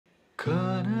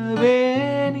கனவே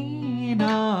நீ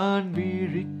நான்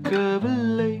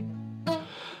விழிக்கவில்லை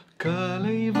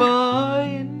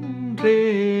கலைவாய் என்றே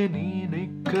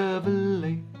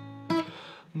நினைக்கவில்லை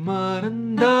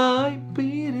மறந்தாய்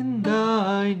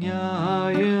பிரிந்தாய்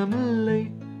நியாயமில்லை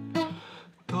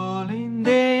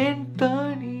தொலைந்தேன்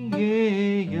தனியே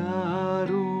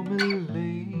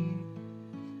யாருமில்லை.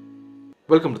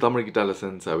 Welcome to Tamil Guitar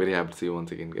Lessons. Very happy to see you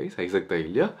once again, guys.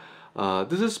 Thayil.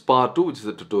 This is part 2, which is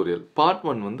a tutorial. Part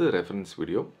 1 வந்து reference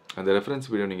video. அந்த reference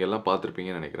video நீங்கள் எல்லாம்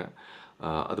பார்த்துருப்பீங்கன்னு நினைக்கிறேன்.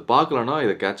 அது பார்க்கலன்னா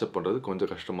இதை கேட்சப் பண்ணுறது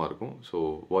கொஞ்சம் கஷ்டமாக இருக்கும். So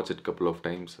watch it couple of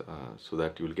times so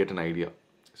that you will get an idea.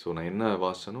 So நான் என்ன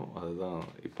வாசிச்சனோ அதுதான்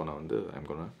இப்போ நான் வந்து I'm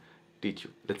gonna teach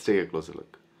you. Let's take a closer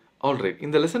look. Alright,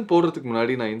 இந்த லெசன் போடுறதுக்கு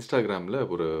முன்னாடி நான் இன்ஸ்டாகிராமில்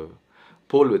ஒரு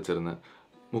போல் வச்சுருந்தேன்.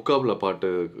 முக்காபுலா பாட்டு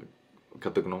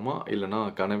கற்றுக்கணுமா இல்லைனா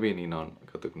கனவே நீ நான்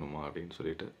கற்றுக்கணுமா அப்படின்னு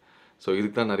சொல்லிட்டு. ஸோ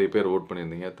இதுக்கு தான் நிறைய பேர் ஓட்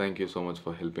பண்ணியிருந்தீங்க. Thank you so much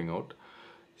for helping out.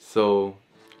 So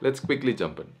let's quickly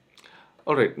jump in.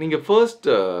 Alright, நீங்கள் ஃபர்ஸ்ட்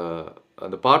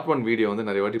அந்த பார்ட் 1 வீடியோ வந்து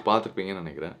நிறைய வாட்டி பார்த்துருப்பீங்கன்னு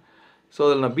நினைக்கிறேன். ஸோ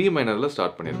அதில் நான் பி மைனரில்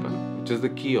ஸ்டார்ட் பண்ணியிருப்பேன், which is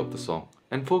the key of the song.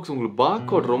 And ஃபோக்ஸ், உங்களுக்கு பார்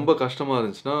கோட் ரொம்ப கஷ்டமாக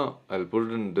இருந்துச்சுன்னா I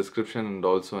put in description and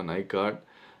also an I card.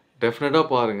 டெஃபினட்டாக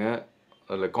பாருங்கள்.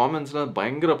 அதில் காமெண்ட்ஸ்லாம்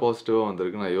பயங்கர பாசிட்டிவாக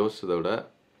வந்திருக்கு நான் யோசிச்சதை விட.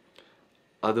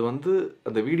 அது வந்து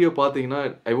அந்த வீடியோ பார்த்தீங்கன்னா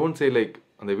ஐ ஒன்ட் சே லைக்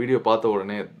அந்த வீடியோ பார்த்த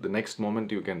உடனே the next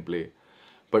moment you can play,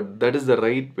 but that is the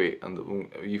right way. அந்த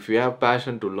if you have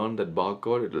passion to learn that bar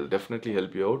code, it will definitely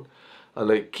help you out.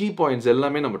 அதில் key points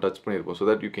எல்லாமே நம்ம touch பண்ணியிருப்போம், so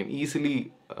that you can easily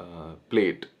play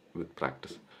it with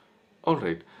practice.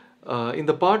 Alright,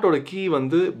 இந்த பாட்டோட key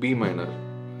வந்து B minor.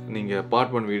 நீங்கள்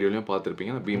part 1 வீடியோலையும்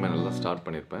பார்த்துருப்பீங்க, நான் பி மைனர்லாம் ஸ்டார்ட்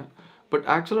பண்ணியிருப்பேன். பட்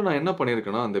ஆக்சுவலாக நான் என்ன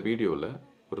பண்ணியிருக்கேன்னா அந்த வீடியோவில்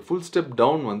ஒரு ஃபுல் ஸ்டெப்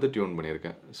டவுன் வந்து டியூன்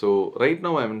பண்ணியிருக்கேன். So right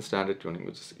now I am in standard tuning,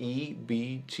 which is E B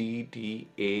G D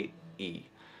A E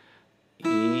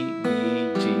E B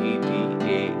G D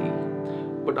A E.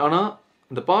 But ஆனால்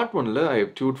இந்த பார்ட் 1ல் I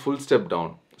have tune full step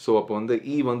down. So அப்போ வந்து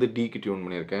E வந்து Dக்கு tune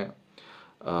பண்ணியிருக்கேன்,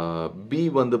 B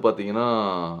வந்து பார்த்தீங்கன்னா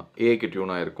Aக்கு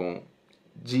டியூன் ஆகிருக்கும்,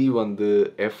 G வந்து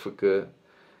Fக்கு,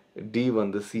 D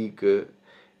வந்து Cக்கு,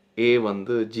 A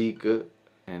வந்து Gக்கு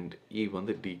அண்ட் E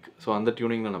வந்து Dக்கு. ஸோ அந்த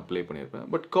டியூனிங்கில் நான் ப்ளே பண்ணியிருப்பேன்.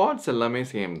 பட் கார்ட்ஸ் எல்லாமே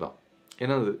சேம் தான்,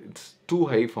 ஏன்னா it's two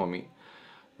high for me.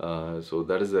 So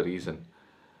that is the reason.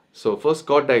 So first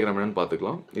card diagram என்னன்னு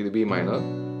பார்த்துக்கலாம். இது B minor.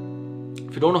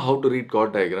 If you don't know how to read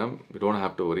card diagram, you don't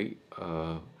have to worry.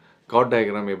 Card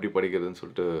diagram எப்படி படிக்கிறதுன்னு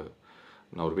சொல்லிட்டு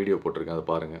நான் ஒரு video போட்டிருக்கேன், அதை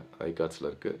பாருங்கள். ஐ கார்ட்ஸில்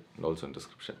இருக்குது and also in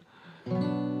description.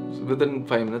 So within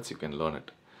 5 minutes you can learn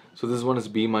it. So this one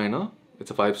is B minor.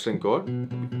 It's a 5-string chord.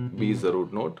 B is the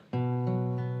root note.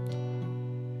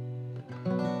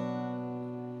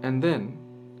 And then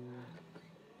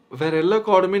வேறு எல்லா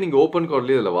கார்டுமே நீங்கள் ஓப்பன்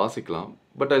கார்ட்லேயே இதில் வாசிக்கலாம்.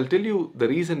 But I'll tell you the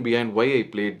reason behind why I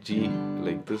played G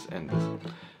like this and this.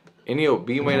 Anyhow,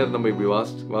 B minor நம்ம இப்படி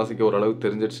வாசிக்க ஓரளவுக்கு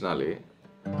தெரிஞ்சிடுச்சுனாலே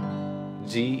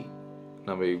G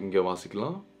நம்ம இங்கே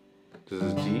வாசிக்கலாம். This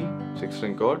is G,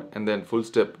 6-string chord, and then full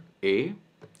step A,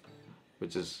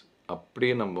 which is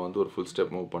அப்படியே நம்ம வந்து ஒரு full step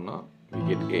மூவ் பண்ணால் we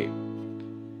get A.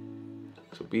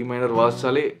 So B minor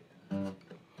வாசித்தாலே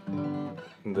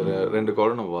இந்த 2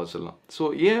 கார்டும் நம்ம வாசிடலாம். ஸோ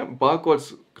ஏன் பார் கார்ட்ஸ்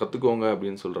கற்றுக்கோங்க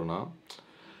அப்படின்னு சொல்கிறேன்னா,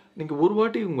 நீங்கள் ஒரு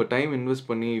வாட்டி உங்கள் டைம் இன்வெஸ்ட்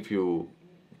பண்ணி இஃப் யூ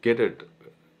கெட் இட்,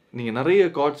 நீங்கள் நிறைய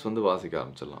கார்ட்ஸ் வந்து வாசிக்க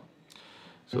ஆரம்பிச்சிடலாம்.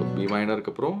 ஸோ பி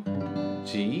மைனருக்கு அப்புறம்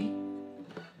G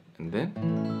and then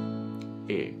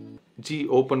A. G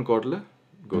open கார்டில்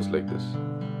கோஸ் லைக் திஸ்,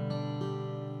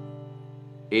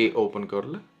 ஏ ஓப்பன்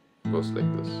கார்டில் கோஸ்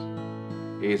like this.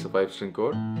 A is a 5-string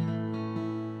chord.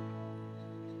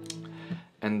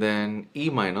 And then E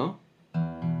minor.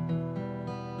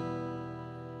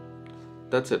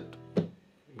 That's it.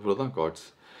 இவ்வளோதான் கார்ட்ஸ்.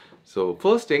 ஸோ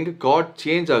ஃபர்ஸ்ட் எங்கே கார்ட்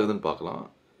சேஞ்ச் ஆகுதுன்னு பார்க்கலாம்.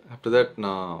 ஆஃப்டர் தட்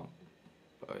நான்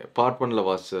part 1ல்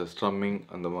வாசித்த strumming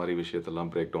அந்த மாதிரி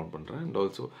விஷயத்தெல்லாம் பிரேக் டவுன் பண்ணுறேன். அண்ட்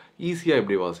ஆல்சோ ஈஸியாக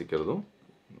எப்படி வாசிக்கிறதும்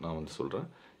நான் வந்து சொல்கிறேன்.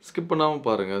 ஸ்கிப் பண்ணாமல்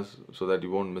பாருங்கள், so that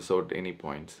you won't miss out any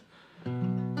points.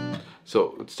 So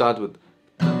it start with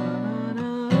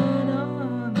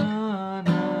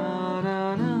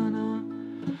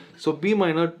so B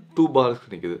minor 2 bars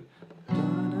நிற்குது.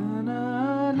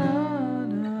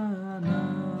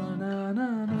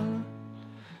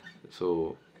 So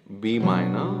B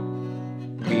minor,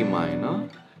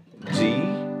 G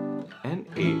and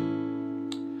A.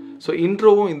 So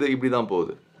இன்ட்ரோவும் இந்த இப்படி தான்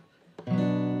போகுது.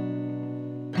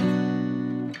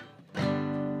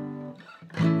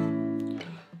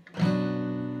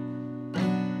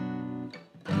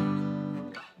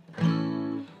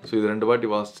 ஸோ இது 2 வாட்டி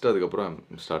வாசிச்சுட்டு அதுக்கப்புறம்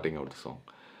I'm starting out the song.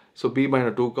 So B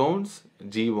minor 2 counts,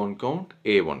 G 1 count,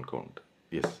 A 1 count.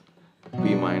 S,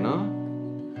 B minor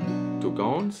 2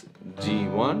 counts, G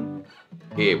 1,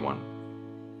 A 1.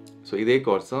 So இதே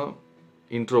கார்ட்ஸ் தான்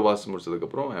intro வாசி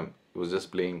முடிச்சதுக்கப்புறம் I was just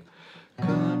playing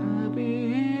கனவே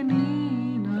நீ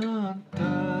நான்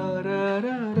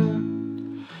தாரரரா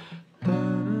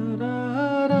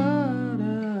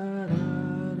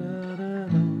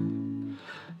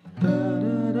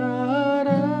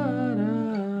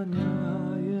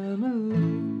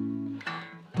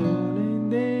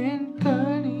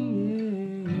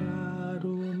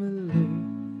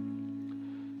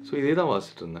ஸோ இதே தான்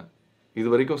வாசிட்டு இருந்தேன். இது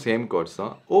வரைக்கும் சேம் கார்ட்ஸ்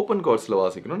தான். ஓப்பன் கார்ட்ஸில்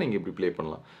வாசிக்கணும், நீங்கள் இப்படி ப்ளே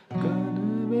பண்ணலாம்.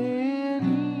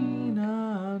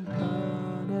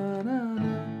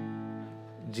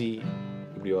 ஜி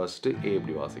இப்படி வாசிட்டு ஏ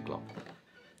இப்படி வாசிக்கலாம்.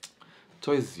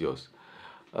 Choice is yours.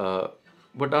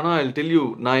 பட் ஆனால் ஐ டெல் யூ,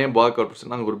 நான் ஏன் பாக் அவுட்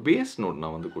நாங்கள் ஒரு பேஸ் நோட்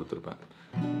நான் வந்து கொடுத்துருப்பேன்.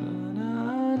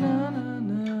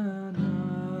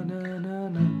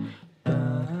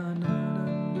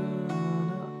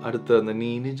 அடுத்த அந்த நீ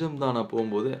நிஜம் தானா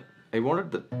போகும்போது I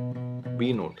wanted the B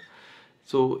note.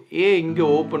 So ஏ இங்கே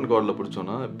ஓப்பன் கார்டில்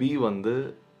பிடிச்சோன்னா பி வந்து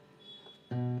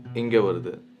இங்கே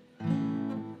வருது.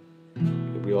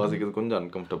 இப்படி வாசிக்கிறது கொஞ்சம்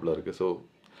அன்கம்ஃபர்டபுளாக இருக்குது. ஸோ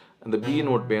அந்த பி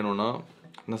நோட் வேணும்னா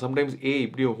நான் சம்டைம்ஸ் ஏ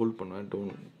இப்படியும் ஹோல்ட் பண்ணுவேன்.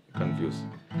 Don't confuse,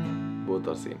 both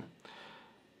are same.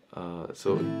 So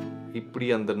இப்படி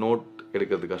அந்த நோட்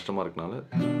எடுக்கிறது கஷ்டமாக இருக்கனால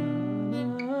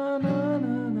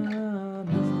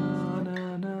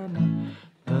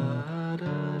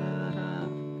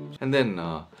and then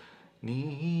நீ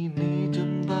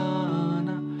நிஜம்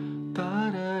தானா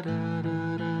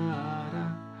தாரரரரா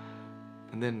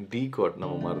and then D chord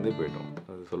நம்ம மறந்தே போயிட்டோம்,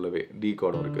 அது சொல்லவே. D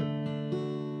chord இருக்கு.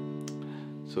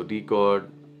 ஸோ D chord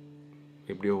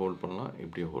இப்படியும் ஹோல்ட் பண்ணலாம்,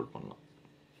 இப்படியும் ஹோல்ட் பண்ணலாம்.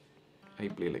 I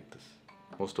play like this.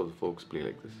 Most of the folks play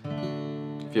like this.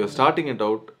 If you are starting it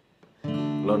out,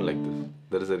 learn like this.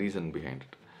 There is a reason behind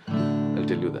it. I'll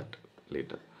tell you that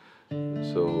later.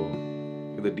 So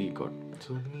the D chord.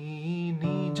 So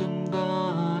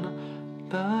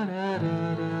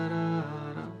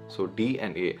so D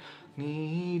and A.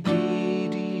 D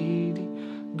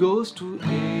goes to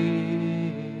A,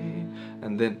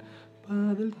 and then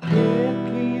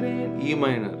E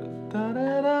minor.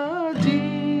 G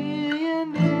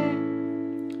and A.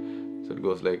 So it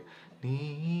goes like D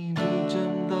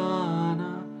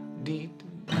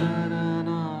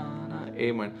A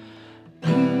minor.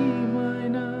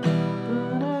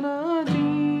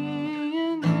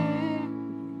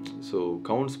 So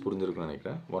counts புரிஞ்சிருக்கும்னு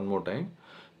நினைக்கிறேன். One more time.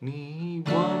 நீ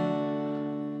 1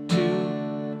 2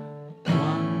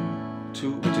 1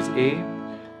 2 which is A,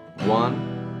 1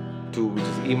 2 which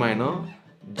is E minor,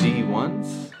 G once,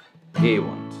 A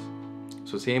once.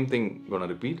 So same thing gonna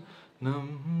repeat. நம்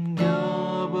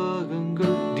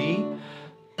ஞாபகங்கள் D,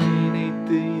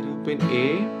 நினைத்து இருப்பேன் A,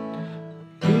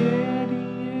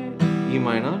 E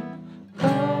minor,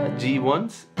 G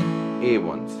once, A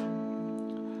once,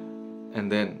 and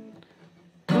then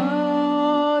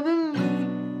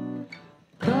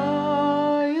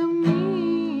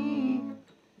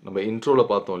நம்ம இன்ட்ரோல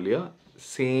பார்த்தோம் இல்லையா,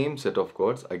 same set of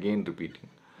cards again repeating.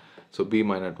 So B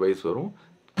minor twice வரும்.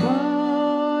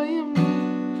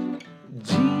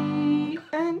 G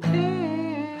and A,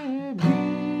 B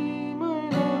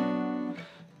minor,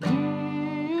 G,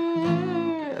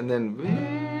 and then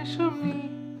வேஷம் நீ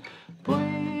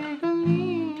பொய்கள் நீ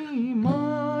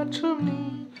மாற்றம் நீ.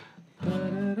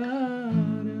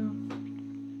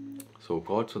 ஸோ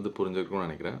கார்ட்ஸ் வந்து புரிஞ்சிருக்கும்னு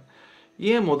நினைக்கிறேன்.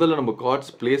 ஏன் முதல்ல நம்ம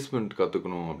கார்ட்ஸ் பிளேஸ்மெண்ட்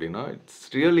கற்றுக்கணும் அப்படின்னா, இட்ஸ்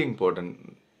ரியலி இம்பார்ட்டன்ட்.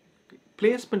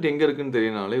 பிளேஸ்மெண்ட் எங்கே இருக்குன்னு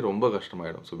தெரியனாலே ரொம்ப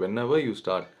கஷ்டமாயிடும். So whenever you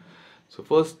start, so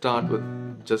first start with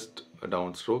just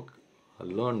down stroke,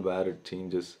 learn where it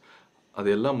changes. அது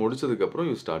எல்லாம் முடிச்சதுக்கப்புறம்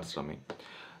யூ ஸ்டார்ட் ஸ்ட்ரம்மிங்.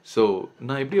 ஸோ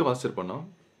நான் எப்படி வாசிச்சிருப்பேன்னா,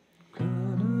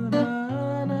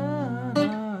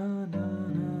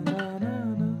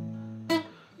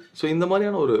 ஸோ இந்த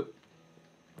மாதிரியான ஒரு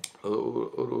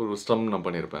ஒரு ஸ்ட்ரம் நான்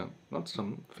பண்ணியிருப்பேன். Not Sturm,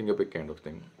 finger big kind of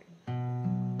thing.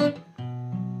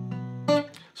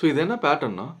 So இது என்ன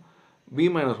பேட்டர்ன்னா, பி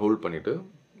மைனர் ஹோல்ட் பண்ணிவிட்டு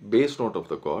base note of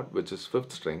the card which is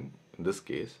 5th string in this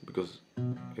case, because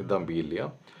இதுதான் பி இல்லையா,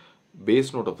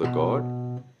 base note of the card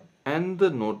and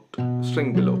the note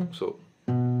string below. So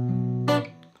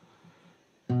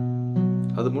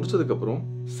அது முடிச்சதுக்கப்புறம்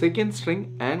 2nd string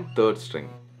and 3rd string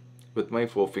with my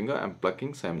forefinger I'm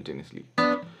plucking simultaneously.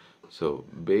 So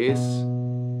bass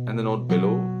and the note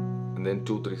below, and then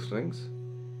 2-3 strings,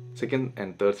 2nd and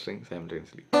 3rd string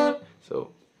simultaneously. So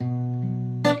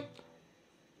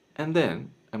and then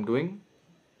I'm doing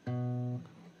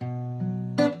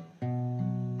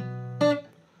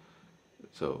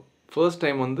so first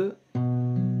time வந்து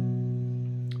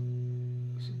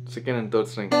 2nd and 3rd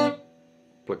string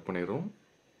pluck பண்ணிடுறோம்.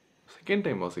 Second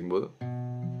time வாசிக்கும்போது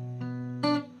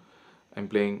I'm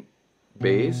playing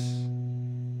bass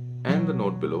and and the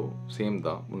note below same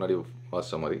தான் முன்னாடி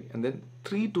வாசிச்ச மாதிரி and then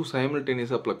 3-2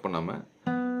 simultaneously plug பண்ணாம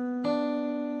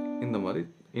இந்த மாதிரி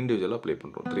இண்டிவிஜுவலா play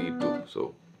பண்றோம் 3-2 so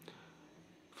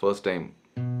first time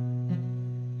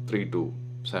 3-2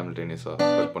 simultaneously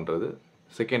plug பண்றது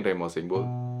second time வாசிக்கும்போது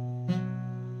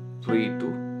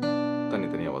 3-2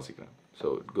 தனித்தனியா வாசிக்கிறேன் so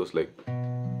it goes like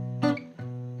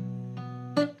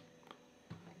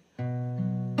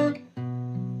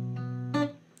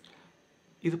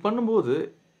இது பண்ணும்போது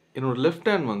என்னோட லெஃப்ட்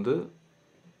ஹேண்ட் வந்து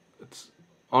இட்ஸ்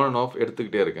ஆன் அண்ட் ஆஃப்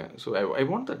எடுத்துக்கிட்டே இருக்கேன் so I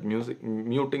want that music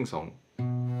muting sound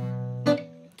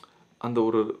அந்த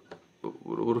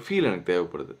ஒரு ஃபீல் எனக்கு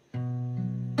தேவைப்படுது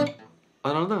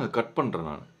அதனால தான் நான் கட்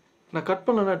பண்ணுறேன் நான் கட்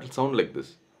பண்ணலன்னா இட் சவுண்ட் லைக்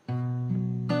திஸ்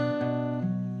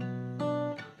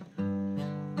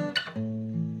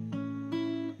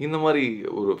இந்த மாதிரி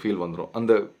ஒரு ஃபீல் வந்துடும்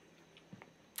அந்த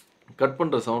கட்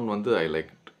பண்ணுற சவுண்ட் வந்து I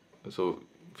like it so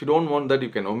if you don't want that you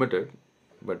can omit it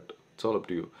but it's all up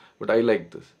to you but I like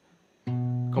this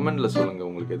கமெண்ட்ல சொல்லுங்க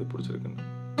உங்களுக்கு எது பிடிச்சிருக்குன்னு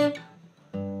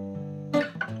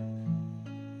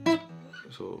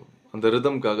ஸோ அந்த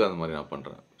ரிதம்காக அந்த மாதிரி நான்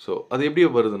பண்ணுறேன் ஸோ அது எப்படி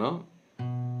வருதுன்னா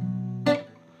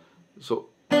ஸோ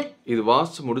இது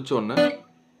வாசிச்சு முடிச்சோடனே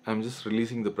I am just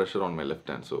releasing the pressure on my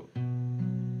left hand so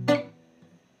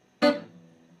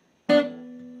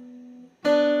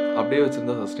அப்படியே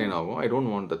வச்சிருந்தா சஸ்டெயின் ஆகும் I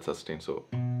don't want that sustain so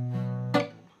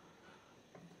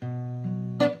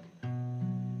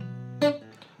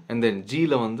and then G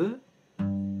la வந்து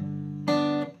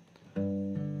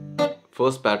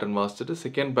first pattern வாசிச்சிட்டு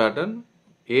second pattern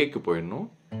A க்கு போயிடணும்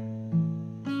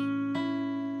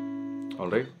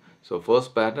alright so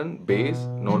first pattern bass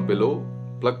note below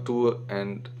plug 2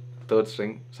 and third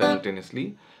string simultaneously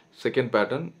second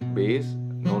pattern bass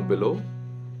note below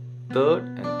third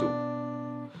and 2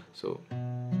 so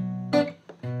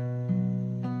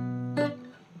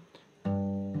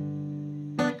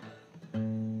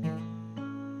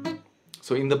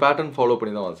so இந்த pattern follow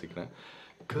பண்ணி தான் வாசிக்கிறேன்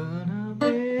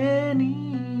கனவே நீ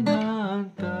நான்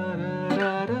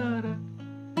தரரரர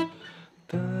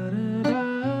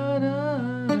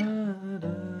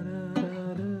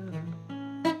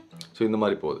ஸோ இந்த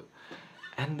மாதிரி போகுது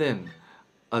அண்ட் தென்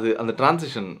அது அந்த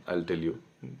transition I will tell you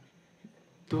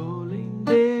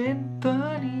தொலைந்தேன்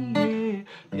தனியே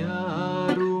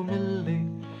யாருமில்லை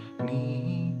நீ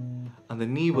அந்த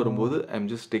நீ வரும்போது I am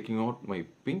just taking out my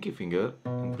Pinki finger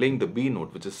and playing the B note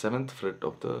which is 7th fret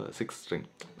of the 6th string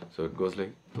so it goes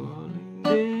like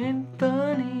தொலைந்தேன்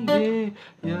தனியே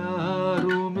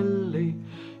யாருமில்லை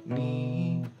நீ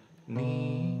நீ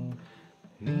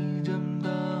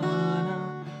நிஜம்தானா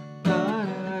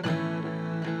தரரரரா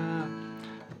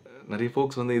நிறைய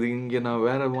folks வந்து இது இங்கே நான்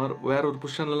வேற ஒரு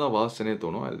பொசிஷன்லலாம் வாசிச்சனே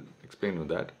தோணும் I'll explain you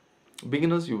that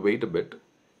beginners you wait a bit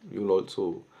you will also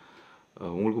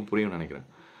உங்களுக்கும் புரியும் நினைக்கிறேன்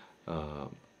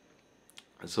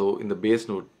ஸோ இந்த பேஸ்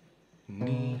நோட்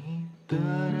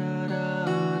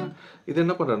இது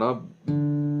என்ன பண்ணுறேன்னா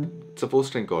it's a 4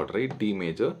 string chord right D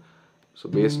major so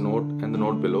bass note and the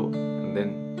note below and then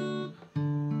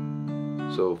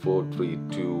so 4 3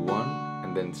 2 1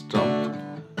 and then strum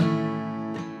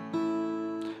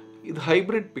இது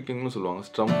hybrid picking சொல்லுவாங்க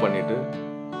strum பண்ணிட்டு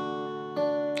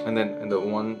and then இந்த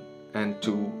 1 and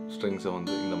 2 strings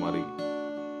வந்து இந்த மாதிரி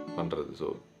பண்றது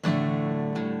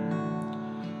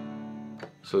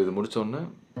ஸோ இது முடிச்சோடனே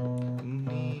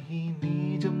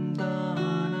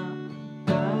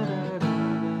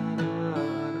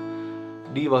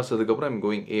D வாசதுக்கப்புறம் I'm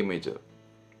going A major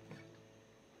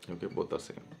okay both are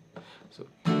same so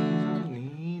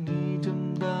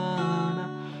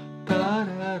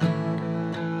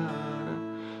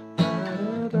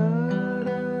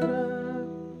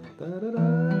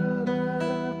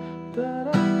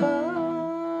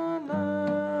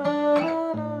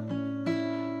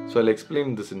So I'll explain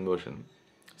this inversion.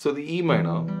 So the E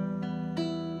minor,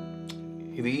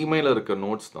 இது E minor இருக்க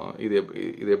notes தான் இது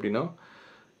எப்படின்னா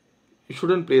you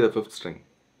shouldn't play the 5th string.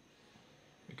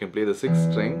 You can play the 6th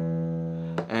string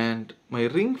and my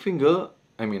ring finger,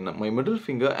 I mean my middle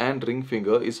finger and ring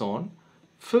finger is on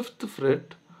 5th fret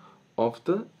of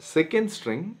the 2nd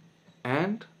string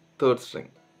and 3rd string.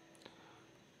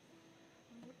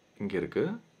 இங்க இருக்கு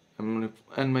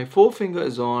and my forefinger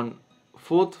is on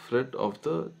 4th fret of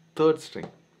the 3rd string.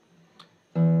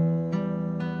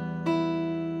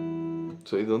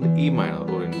 So இது வந்து E minor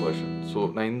ஒரு inversion. So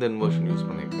நான் இந்த inversion use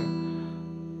பண்ணிருக்கேன்.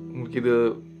 உங்களுக்கு இது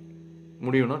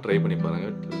முடியும்னா ட்ரை பண்ணி பாருங்க.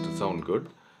 It will sound good.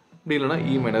 அப்படி இல்லைனா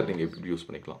E minor நீங்க இப்படி யூஸ்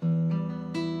பண்ணிக்கலாம்.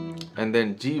 And then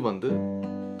G வந்து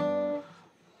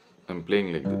I'm playing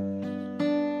like this.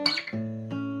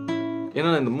 ஏன்னா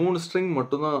இந்த 3 string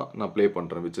மட்டும் தான் நான் ப்ளே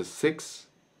பண்றேன் which is 6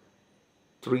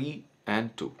 3 and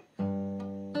 2.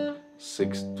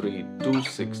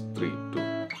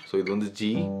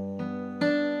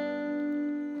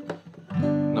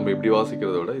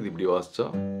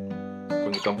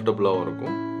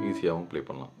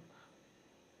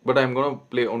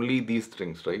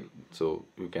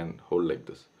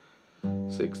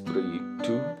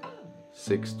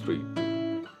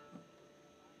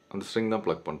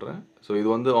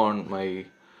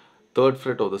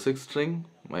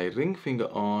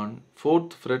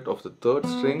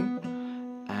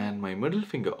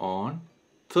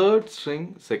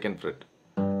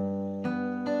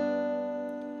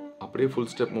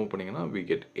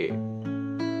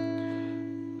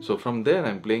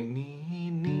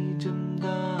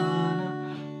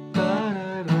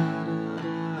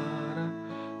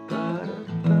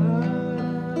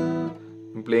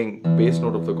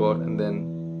 then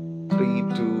 3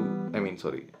 2, I mean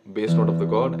sorry, bass note of the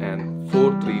chord, and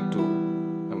 4 3 2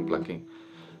 I'm plucking.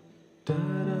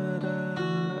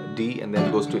 D, and then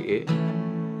it goes to A.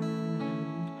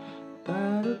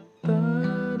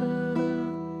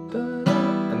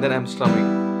 And then I'm strumming.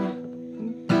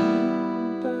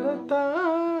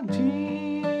 D,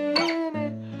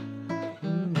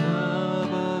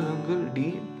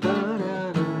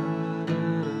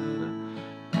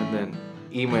 and then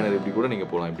E minor இப்படி கூட நீங்க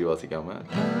போலாம், இப்படி வாசிக்காம.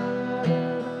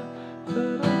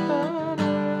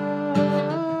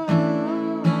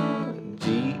 G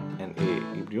and A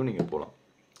இப்படியும் நீங்க போலாம்.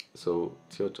 So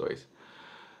it's your choice.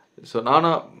 So நான்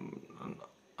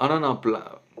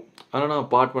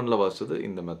part 1ல வாசிச்சது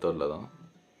இந்த மெத்தட்ல தான்.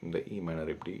 இந்த E minor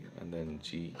இப்படி, and then G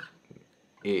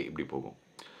A இப்படி போகும்.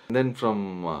 And then from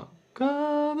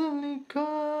காதல் நீ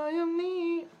காயம் நீ,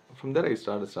 from there I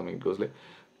started strumming. It goes like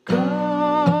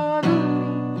காதல்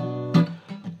நீ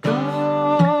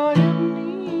காயம் நீ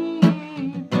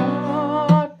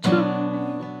காற்று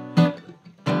நீ.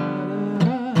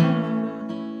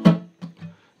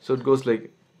 So it goes like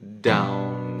down,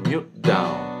 mute,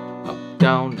 down, up,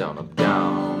 down, down, up,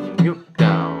 down, mute,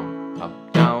 down, up,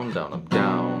 down, down, up,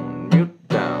 down, mute,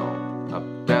 down, up,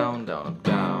 down, down, up,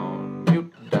 down,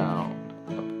 mute, down,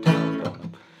 up, down, down,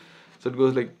 up. So it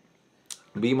goes like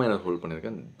B minor hold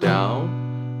பண்ணிருக்கேன், down,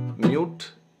 mute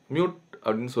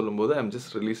அப்படின்னு சொல்லும்போது I'm just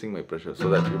releasing my pressure so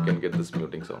that you can get this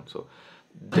muting sound. So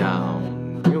down,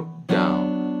 mute, down,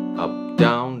 up,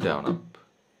 down, down, up.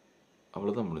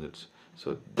 அவ்வளவுதான் முடிஞ்சிடுச்சு. So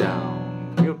down,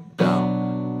 mute, down,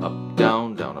 up, down,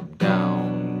 down, up, down,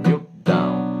 mute,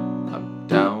 down, up,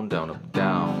 down, down, up,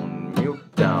 down, mute,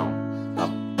 down,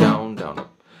 up, down, down,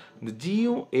 up. இந்த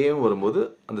Gயும் Aயும் வரும்போது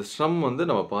அந்த Sturm வந்து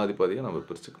நம்ம பாதியாக நம்ம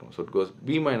பிரிச்சுக்கிறோம். So it goes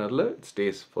B minorல it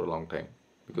stays for a long time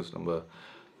because நம்ம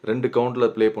ரெண்டு கவுண்ட்ல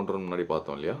play பண்றோம் முன்னாடி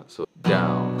பார்த்தோம் இல்லையா. So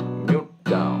down, mute,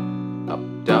 down, up,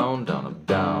 down, down, up,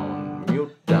 down,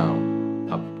 mute, down,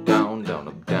 up, down, down,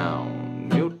 up, down,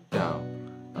 mute, down,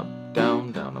 up, down,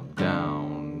 down, up, down,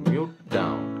 mute,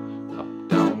 down, up,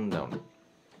 down, down.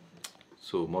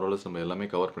 So more or less நம்ம எல்லாமே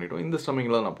cover பண்ணிட்டோம். இந்த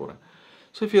ஸ்ட்ரம்மிங்ல நான் போறேன்.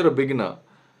 So if you're a beginner,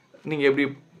 நீங்க எப்படி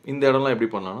இந்த இடம்லாம் எப்படி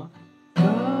பண்ணலாம்னா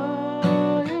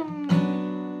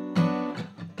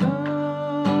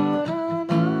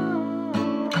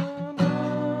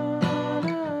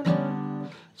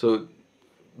so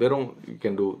வெறும் you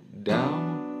can do down,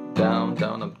 down,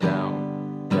 down, up, down,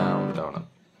 down, down, up.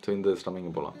 So இந்த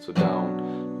ஸ்ட்ரம்மிங் போலாம். So down,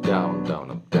 down, down,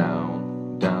 up, down,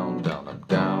 down, down, up,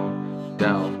 down,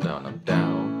 down, down, up,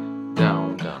 down, down,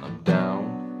 down, up, down,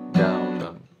 down,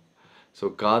 down. So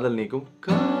காதல் நீக்கும்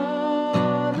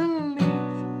காதல் நீ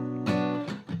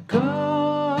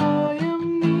காயம்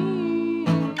நீ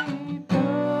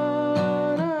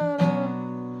தாரரா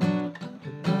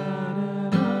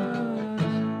தாரரா.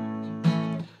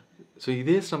 So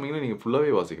இதே ஸ்ட்ரம்மிங்ல நீங்க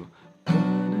ஃபுல்லாவே வாசிக்கலாம்.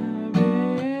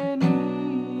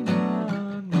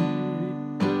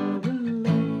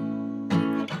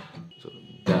 So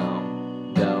down,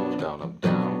 down, down, up,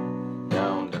 down,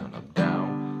 down, down, up, down,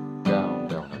 down,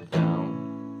 down, up, down,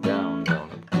 down, down,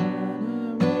 up.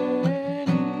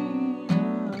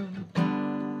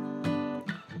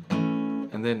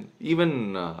 And then even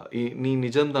நீ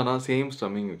நிஜம்தானா same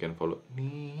strumming you can follow.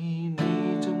 நீ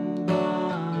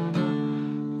நிஜம்தானா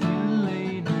இல்லை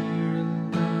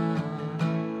நிழல்தானா.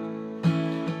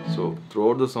 So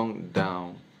throughout the song down,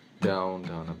 down,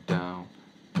 down, up, down,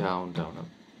 down, down, up.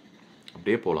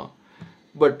 அப்படியே போலாம்.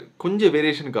 But கொஞ்சம்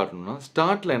variation காட்டணும்னா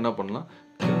ஸ்டார்ட்ல என்ன பண்ணலாம்,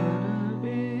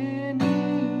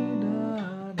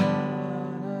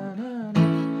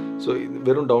 so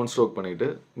வெறும் down stroke பண்ணிட்டு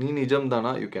நீ நிஜம்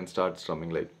தானா you can start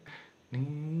strumming like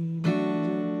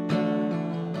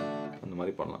அந்த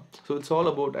மாதிரி பண்ணலாம். So it's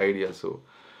all about idea. So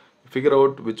figure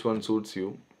out which one shoots you.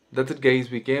 That's it guys,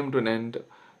 we came to an end.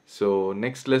 So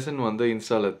next lesson வந்து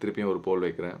இன்ஸ்டாவில் திருப்பியும் ஒரு போல்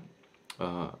வைக்கிறேன்.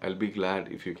 I'll be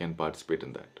glad if you can participate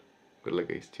in that. Good luck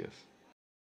guys, cheers.